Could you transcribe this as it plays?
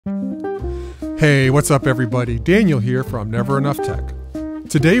Hey, what's up everybody? Daniel here from Never Enough Tech.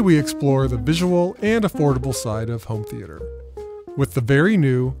 Today we explore the visual and affordable side of home theater with the very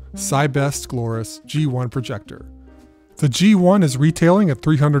new CIBEST GLORIS G1 projector. The G1 is retailing at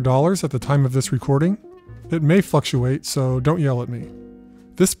 $300 at the time of this recording. It may fluctuate, so don't yell at me.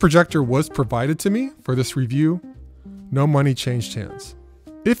 This projector was provided to me for this review. No money changed hands.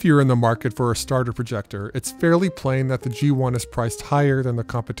 If you're in the market for a starter projector, it's fairly plain that the G1 is priced higher than the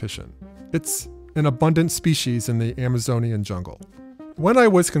competition. It's an abundant species in the Amazonian jungle. When I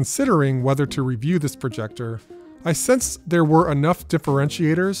was considering whether to review this projector, I sensed there were enough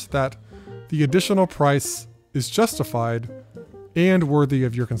differentiators that the additional price is justified and worthy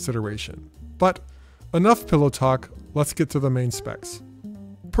of your consideration. But enough pillow talk, let's get to the main specs.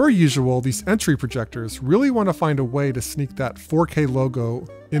 Per usual, these entry projectors really want to find a way to sneak that 4K logo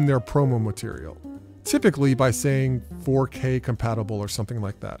in their promo material, typically by saying 4K compatible or something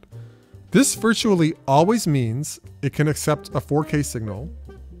like that. This virtually always means it can accept a 4K signal,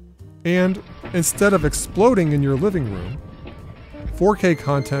 and instead of exploding in your living room, 4K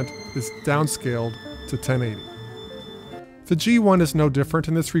content is downscaled to 1080. The G1 is no different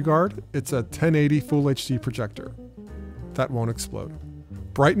in this regard. It's a 1080 Full HD projector. That won't explode.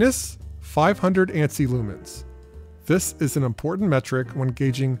 Brightness, 500 ANSI lumens. This is an important metric when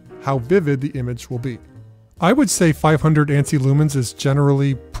gauging how vivid the image will be. I would say 500 ANSI lumens is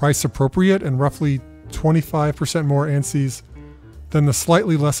generally price appropriate and roughly 25% more ANSIs than the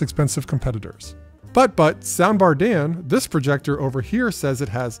slightly less expensive competitors. But Soundbar Dan, this projector over here says it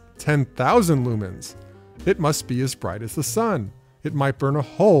has 10,000 lumens. It must be as bright as the sun. It might burn a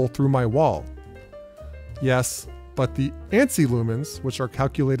hole through my wall. Yes, but the ANSI lumens, which are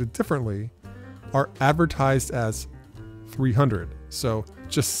calculated differently, are advertised as 300, so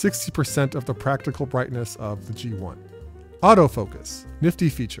just 60% of the practical brightness of the G1. Autofocus, nifty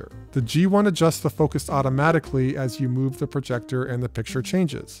feature. The G1 adjusts the focus automatically as you move the projector and the picture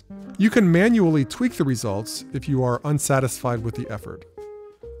changes. You can manually tweak the results if you are unsatisfied with the effort.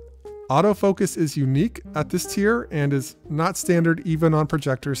 Autofocus is unique at this tier and is not standard even on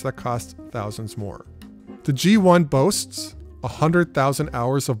projectors that cost thousands more. The G1 boasts 100,000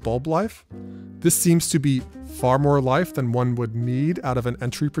 hours of bulb life. This seems to be far more life than one would need out of an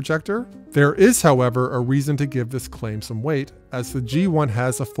entry projector. There is, however, a reason to give this claim some weight, as the G1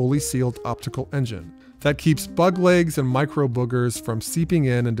 has a fully sealed optical engine that keeps bug legs and micro boogers from seeping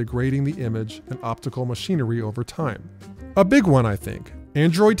in and degrading the image and optical machinery over time. A big one, I think.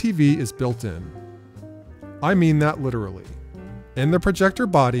 Android TV is built in. I mean that literally. In the projector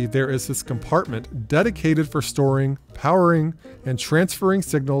body, there is this compartment dedicated for storing, powering, and transferring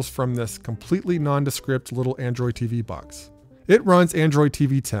signals from this completely nondescript little Android TV box. It runs Android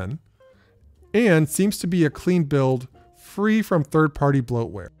TV 10 and seems to be a clean build, free from third-party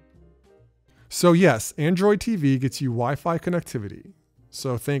bloatware. So yes, Android TV gets you Wi-Fi connectivity.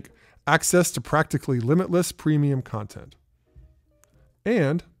 So think access to practically limitless premium content.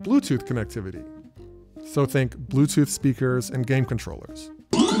 And Bluetooth connectivity. So think Bluetooth speakers and game controllers.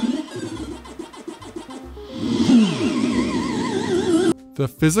 The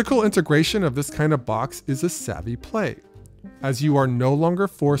physical integration of this kind of box is a savvy play, as you are no longer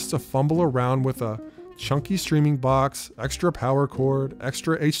forced to fumble around with a chunky streaming box, extra power cord,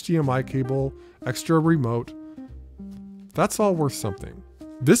 extra HDMI cable, extra remote. That's all worth something.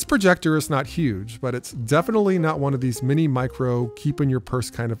 This projector is not huge, but it's definitely not one of these mini micro keep in your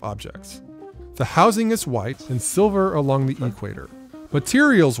purse kind of objects. The housing is white and silver along the equator.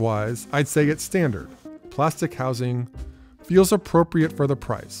 Materials wise, I'd say it's standard. Plastic housing feels appropriate for the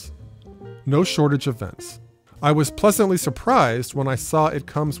price. No shortage of vents. I was pleasantly surprised when I saw it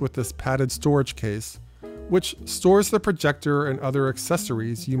comes with this padded storage case, which stores the projector and other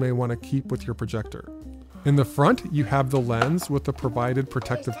accessories you may want to keep with your projector. In the front, you have the lens with the provided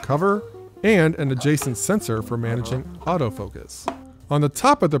protective cover and an adjacent sensor for managing autofocus. On the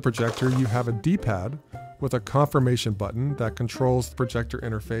top of the projector, you have a D-pad with a confirmation button that controls the projector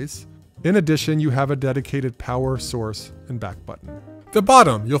interface. In addition, you have a dedicated power source and back button. The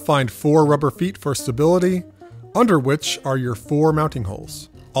bottom, you'll find 4 rubber feet for stability, under which are your 4 mounting holes.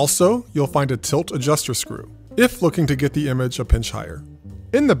 Also, you'll find a tilt adjuster screw, if looking to get the image a pinch higher.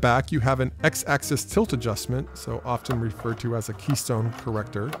 In the back, you have an X-axis tilt adjustment, so often referred to as a keystone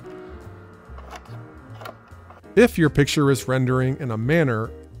corrector, if your picture is rendering in a manner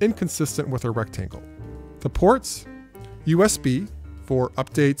inconsistent with a rectangle. The ports, USB for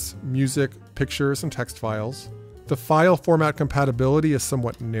updates, music, pictures, and text files. The file format compatibility is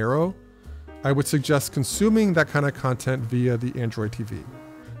somewhat narrow. I would suggest consuming that kind of content via the Android TV.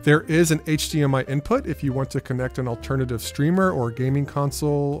 There is an HDMI input if you want to connect an alternative streamer or gaming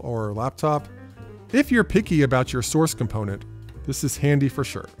console or laptop. If you're picky about your source component, this is handy for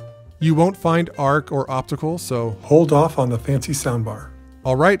sure. You won't find ARC or optical, so hold off on the fancy soundbar.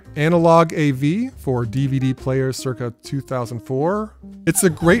 Alright, analog AV for DVD players circa 2004. It's a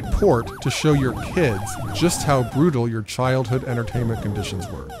great port to show your kids just how brutal your childhood entertainment conditions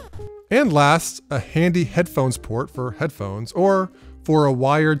were. And last, a handy headphones port for headphones or for a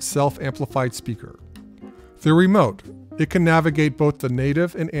wired self-amplified speaker. The remote, it can navigate both the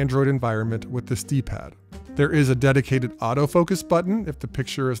native and Android environment with this D-pad. There is a dedicated autofocus button if the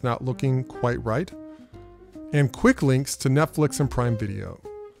picture is not looking quite right, and quick links to Netflix and Prime Video.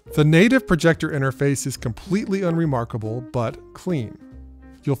 The native projector interface is completely unremarkable, but clean.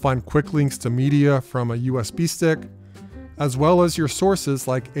 You'll find quick links to media from a USB stick, as well as your sources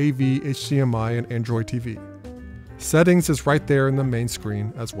like AV, HDMI, and Android TV. Settings is right there in the main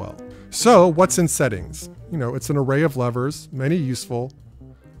screen as well. So what's in settings? It's an array of levers, many useful.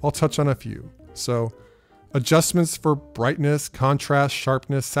 I'll touch on a few. So adjustments for brightness, contrast,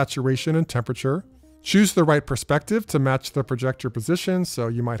 sharpness, saturation, and temperature. Choose the right perspective to match the projector position. So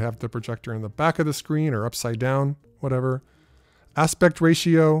you might have the projector in the back of the screen or upside down, whatever. Aspect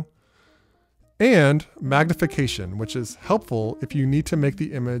ratio and magnification, which is helpful if you need to make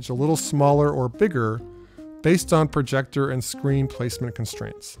the image a little smaller or bigger based on projector and screen placement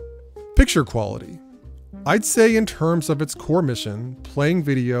constraints. Picture quality. I'd say in terms of its core mission, playing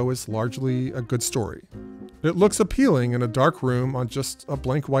video is largely a good story. It looks appealing in a dark room on just a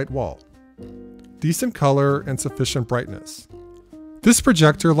blank white wall. Decent color and sufficient brightness. This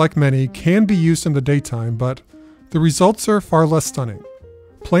projector, like many, can be used in the daytime, but the results are far less stunning.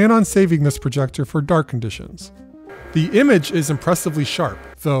 Plan on saving this projector for dark conditions. The image is impressively sharp,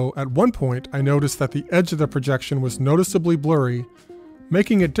 though at one point I noticed that the edge of the projection was noticeably blurry,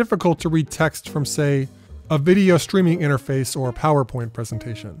 making it difficult to read text from, say, a video streaming interface or a PowerPoint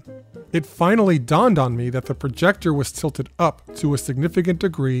presentation. It finally dawned on me that the projector was tilted up to a significant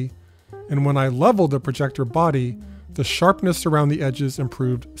degree, and when I leveled the projector body, the sharpness around the edges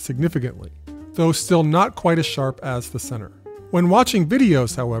improved significantly, though still not quite as sharp as the center. When watching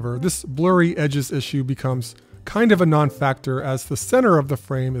videos, however, this blurry edges issue becomes kind of a non-factor as the center of the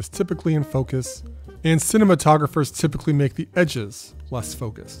frame is typically in focus, and cinematographers typically make the edges less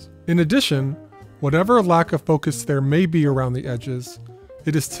focused. In addition, whatever lack of focus there may be around the edges,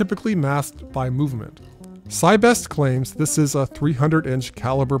 it is typically masked by movement. CIBEST claims this is a 300-inch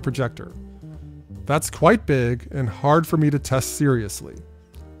caliber projector. That's quite big and hard for me to test seriously.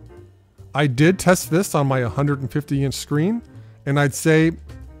 I did test this on my 150-inch screen, and I'd say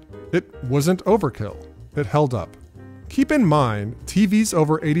it wasn't overkill. It held up. Keep in mind, TVs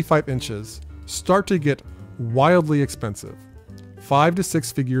over 85 inches start to get wildly expensive, 5 to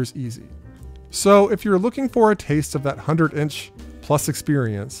 6 figures easy. So if you're looking for a taste of that 100-inch plus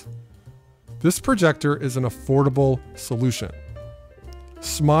experience, this projector is an affordable solution.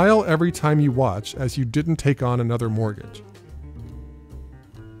 Smile every time you watch as you didn't take on another mortgage.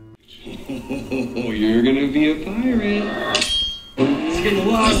 You're gonna be a pirate. It's getting a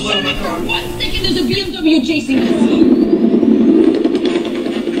lot of love in my car. 1 second there's a BMW chasing us.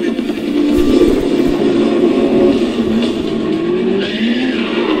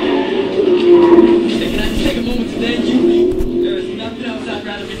 Can I take a moment to thank you? There's nothing else I'd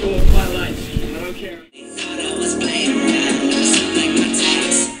rather be doing with my life. I don't care. Thought I was playing around, something like my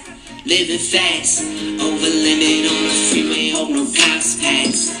tax. Living fast, over limit on the freeway, hope no cops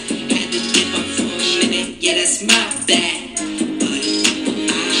pass. Had to give up for a minute, yeah, that's my bad. But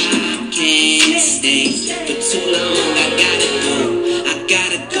I can't stay for too long. I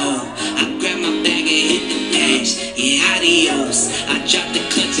gotta go. I grab my bag and hit the dash. Yeah, adios. I drop the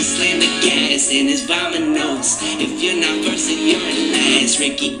clutch and slam the gas, and it's bombing notes. If you're not first, then you're in last.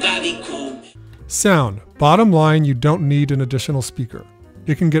 Ricky Bobby quote. Sound. Bottom line, you don't need an additional speaker.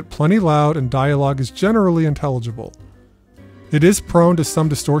 It can get plenty loud and dialogue is generally intelligible. It is prone to some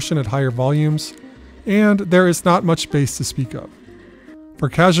distortion at higher volumes, and there is not much bass to speak of. For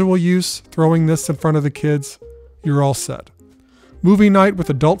casual use, throwing this in front of the kids, you're all set. Movie night with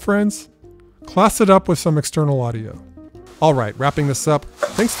adult friends? Class it up with some external audio. Alright, wrapping this up,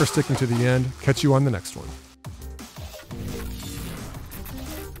 thanks for sticking to the end. Catch you on the next one.